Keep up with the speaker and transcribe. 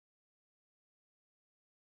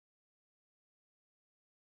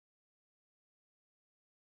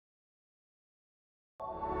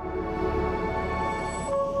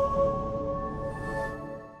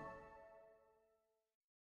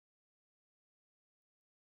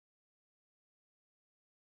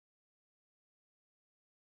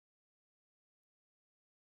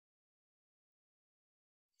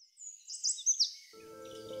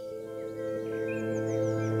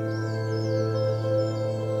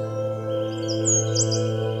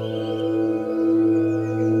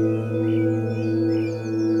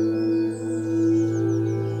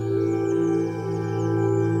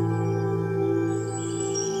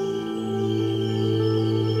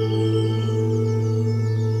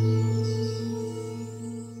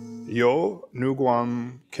Yo,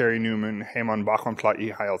 Nuguam, Carey Newman, Heyman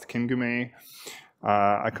Bakwamtla'i Hayalth Kingume.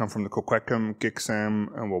 I come from the Kokwekum, Giksam,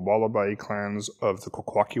 and Wabalabai clans of the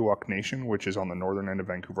Kokwakiwak Nation, which is on the northern end of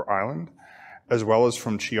Vancouver Island, as well as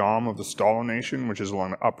from Chiam of the Stalo Nation, which is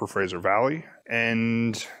along the Upper Fraser Valley.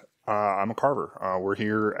 And I'm a carver. We're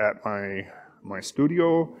here at my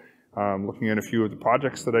studio, looking at a few of the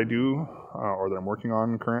projects that I do or that I'm working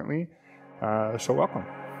on currently. So welcome.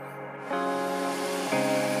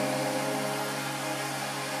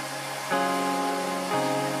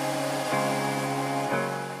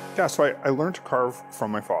 Yeah, so I learned to carve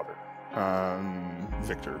from my father,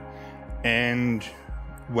 Victor. And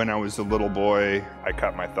when I was a little boy, I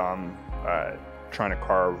cut my thumb trying to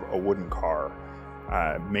carve a wooden car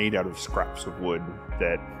made out of scraps of wood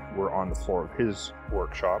that were on the floor of his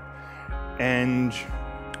workshop. And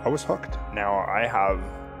I was hooked. Now I have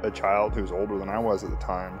a child who's older than I was at the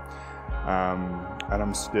time, and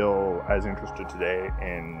I'm still as interested today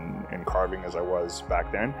in carving as I was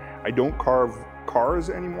back then. I don't carve cars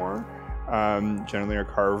anymore. Generally I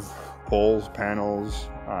carve poles, panels,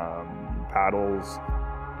 paddles.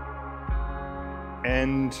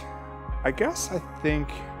 And I think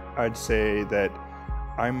I'd say that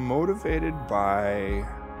I'm motivated by,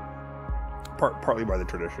 partly by the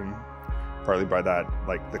tradition, partly by that,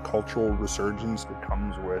 like the cultural resurgence that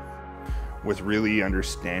comes with really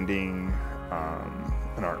understanding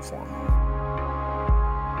an art form.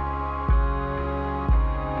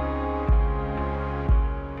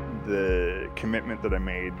 The commitment that I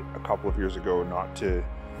made a couple of years ago not to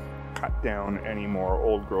cut down any more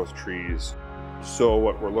old growth trees. So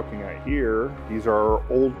what we're looking at here, these are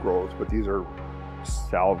old growths, but these are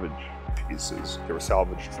salvage pieces. They were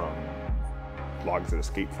salvaged from logs that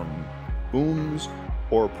escaped from booms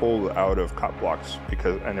or pulled out of cut blocks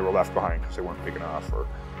and they were left behind because they weren't big enough or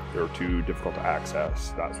they were too difficult to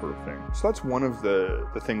access, that sort of thing. So that's one of the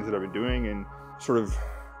things that I've been doing, and sort of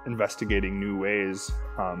investigating new ways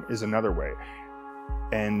is another way.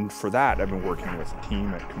 And for that, I've been working with a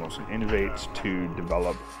team at Camosun Innovates to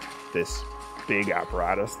develop this big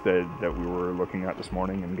apparatus that we were looking at this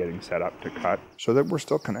morning and getting set up to cut, so that we're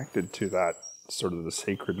still connected to that sort of the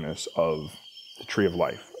sacredness of the tree of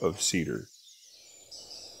life, of cedar.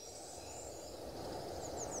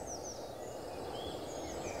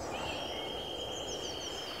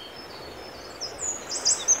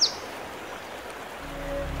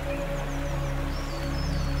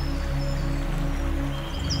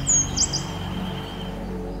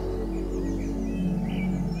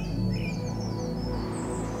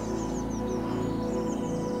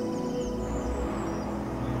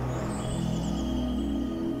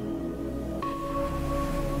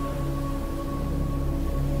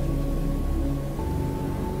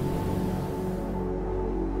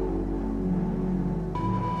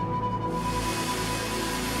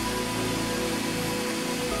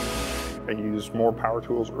 I use more power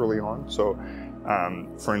tools early on. So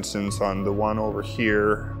for instance, on the one over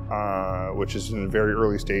here, which is in very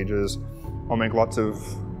early stages, I'll make lots of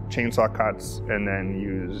chainsaw cuts and then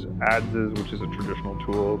use adzes, which is a traditional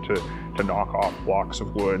tool to knock off blocks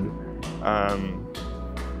of wood,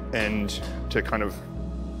 and to kind of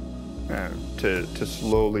to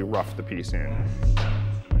slowly rough the piece in.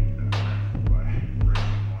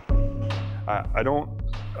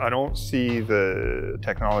 I don't see the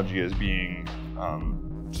technology as being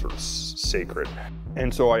sort of sacred,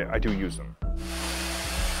 and so I do use them.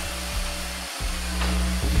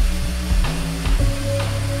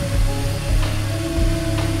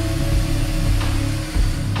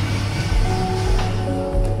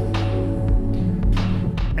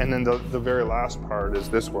 And then the very last part is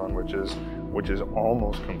this one, which is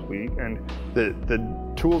almost complete. And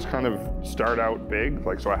the tools kind of start out big,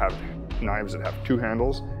 like, so I have knives that have two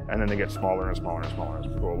handles, and then they get smaller and smaller and smaller as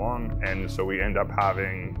we go along. And so we end up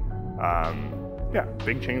having,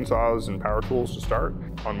 big chainsaws and power tools to start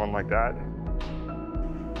on one like that.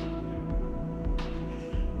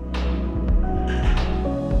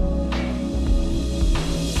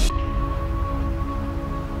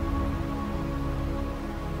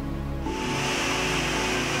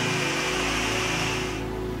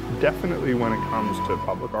 Definitely when it comes to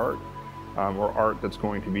public art, or art that's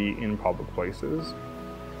going to be in public places,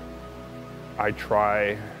 I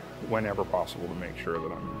try whenever possible to make sure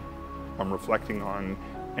that I'm reflecting on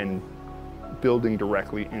and building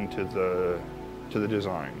directly into the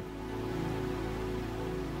design.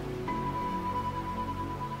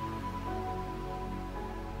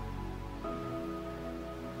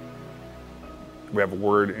 We have a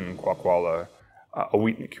word in Kwakwala,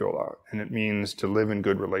 Awitnikyola, and it means to live in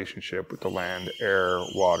good relationship with the land, air,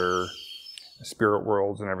 water, spirit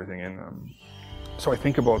worlds and everything in them. So I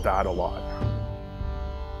think about that a lot.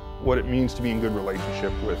 What it means to be in good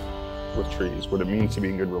relationship with trees, what it means to be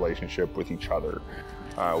in good relationship with each other,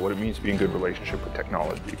 what it means to be in good relationship with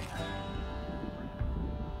technology.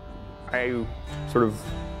 I sort of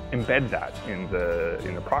embed that in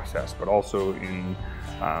the process, but also in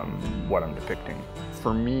what I'm depicting.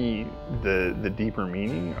 For me, the deeper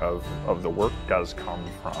meaning of the work does come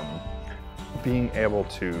from being able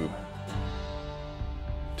to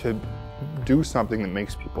do something that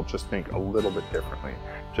makes people just think a little bit differently,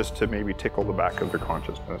 just to maybe tickle the back of their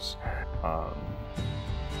consciousness,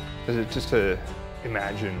 just to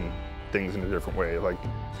imagine things in a different way. Like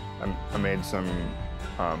I made some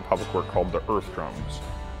public work called the Earth Drums.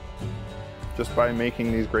 Just by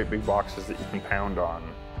making these great big boxes that you can pound on,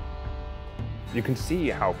 you can see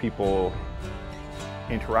how people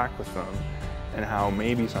interact with them and how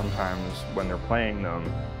maybe sometimes when they're playing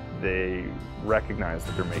them, they recognize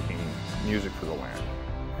that they're making music for the land.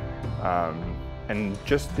 And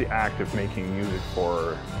just the act of making music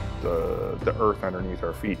for the earth underneath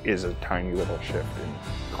our feet is a tiny little shift in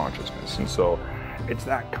consciousness. And so it's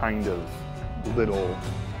that kind of little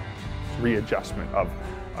readjustment of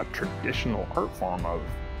a traditional art form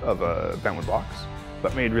of a bentwood box,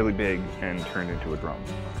 but made really big and turned into a drum.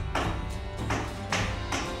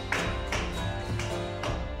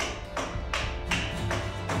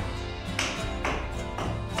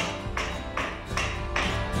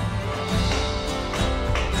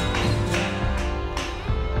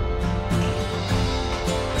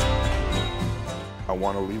 I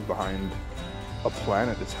want to leave behind a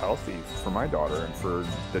planet that's healthy for my daughter and for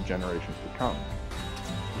the generations to come.